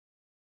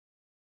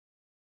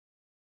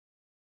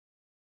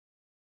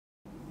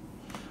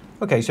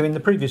Okay, so in the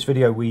previous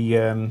video we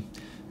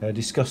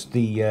discussed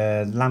the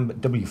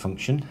Lambert W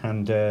function,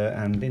 and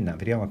in that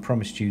video I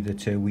promised you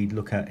that we'd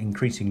look at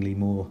increasingly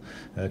more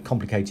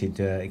complicated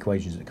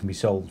equations that can be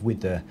solved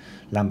with the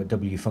Lambert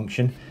W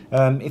function.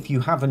 If you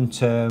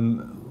haven't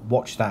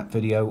watched that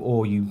video,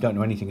 or you don't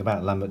know anything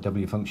about Lambert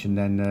W function,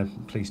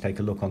 then please take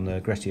a look on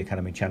the Gresty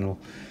Academy channel,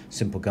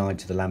 Simple Guide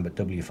to the Lambert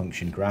W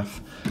function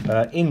graph,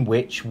 in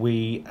which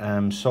we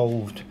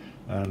solved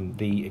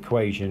the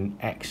equation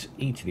x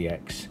e to the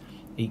x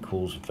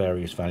equals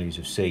various values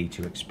of c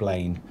to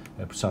explain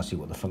precisely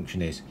what the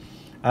function is.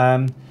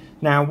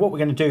 Now what we're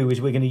going to do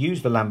is we're going to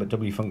use the Lambert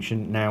W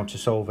function now to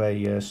solve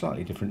a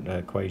slightly different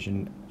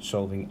equation,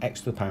 solving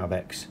x to the power of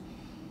x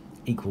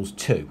equals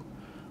 2.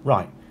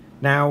 Right,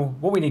 now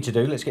what we need to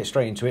do, let's get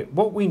straight into it.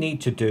 What we need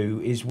to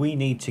do is we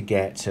need to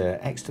get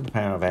x to the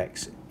power of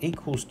x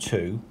equals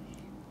 2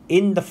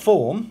 in the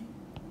form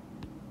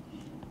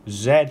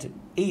z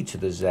e to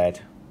the z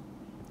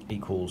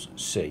equals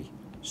c,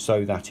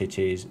 so that it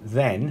is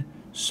then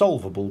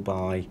solvable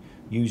by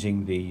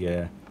using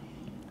the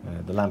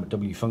Lambert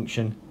W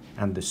function,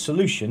 and the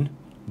solution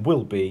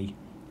will be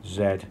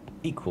z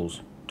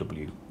equals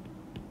w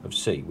of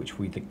c, which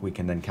we think we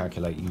can then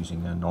calculate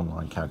using an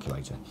online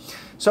calculator.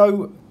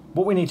 So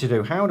what we need to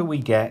do, how do we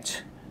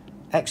get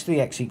x to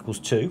the x equals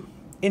 2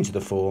 into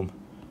the form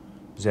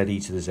z e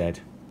to the z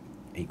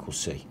equals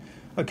c?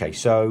 Okay,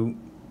 so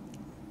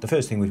the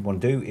first thing we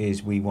want to do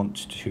is we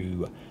want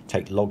to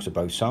take logs of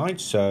both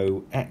sides.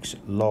 So x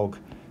log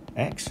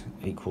x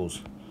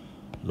equals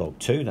log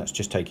 2. That's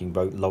just taking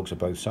both logs of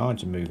both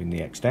sides and moving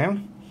the x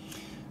down.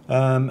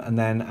 And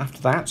then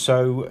after that,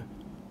 so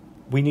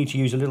we need to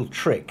use a little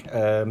trick.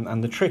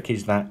 And the trick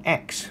is that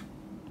x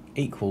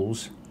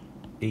equals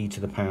e to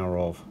the power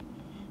of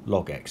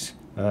log x.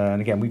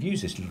 And again, we've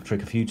used this little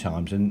trick a few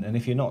times, and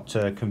if you're not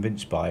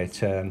convinced by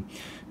it,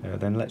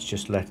 then let's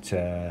just let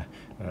a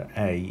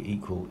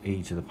equal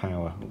e to the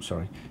power,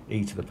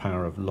 e to the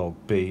power of log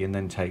b, and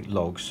then take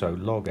logs. So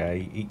log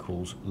a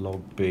equals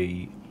log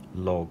b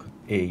log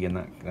e, and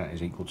that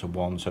is equal to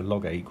 1. So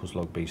log a equals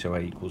log b, so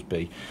a equals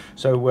b.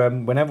 So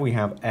whenever we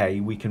have a,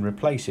 we can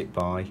replace it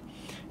by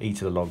e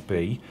to the log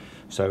b.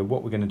 So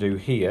what we're going to do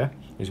here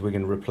is we're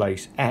going to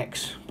replace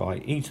x by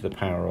e to the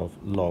power of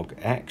log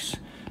x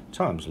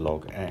times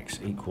log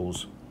x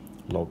equals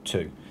log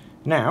 2.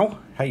 Now,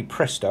 hey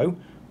presto,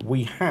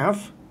 we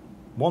have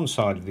one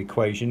side of the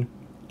equation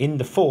in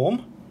the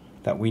form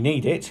that we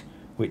need it,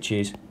 which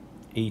is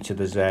e to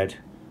the z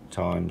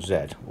times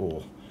z,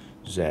 or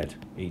z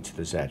e to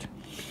the z.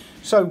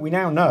 So we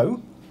now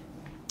know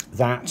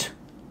that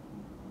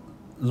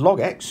log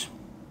x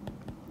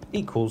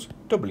equals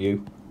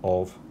w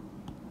of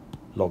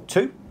log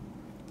 2,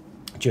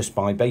 just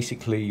by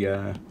basically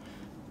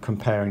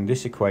comparing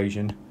this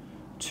equation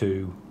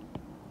to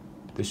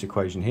this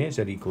equation here,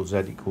 z equals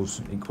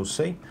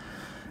c.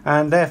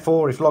 And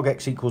therefore, if log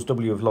x equals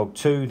w of log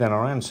 2, then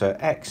our answer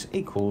x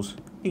equals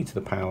e to the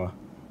power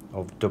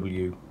of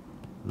w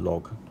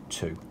log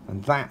 2.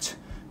 And that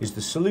is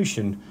the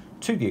solution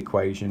to the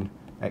equation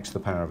x to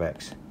the power of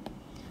x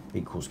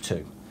equals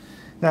 2.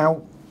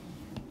 Now,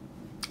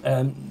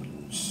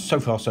 so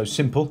far so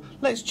simple.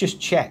 Let's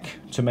just check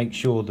to make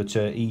sure that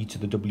e to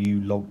the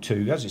w log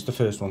 2, as it's the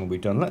first one that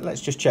we've done,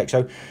 let's just check.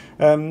 So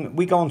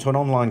we go onto an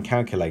online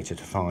calculator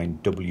to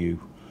find w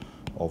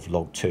of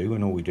log 2,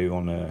 and all we do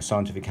on a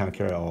scientific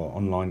calculator or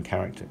online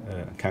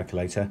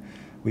calculator,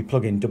 we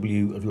plug in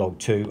w of log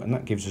 2, and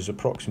that gives us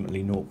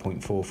approximately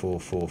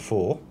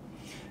 0.4444,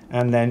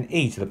 and then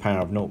e to the power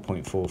of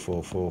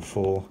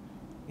 0.4444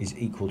 is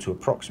equal to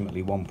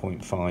approximately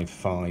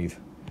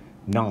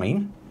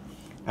 1.559.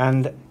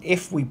 And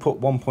if we put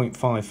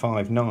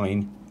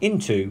 1.559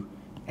 into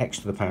x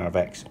to the power of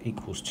x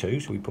equals 2,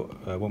 so we put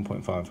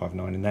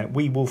 1.559 in there,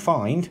 we will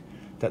find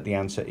that the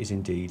answer is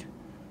indeed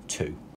 2.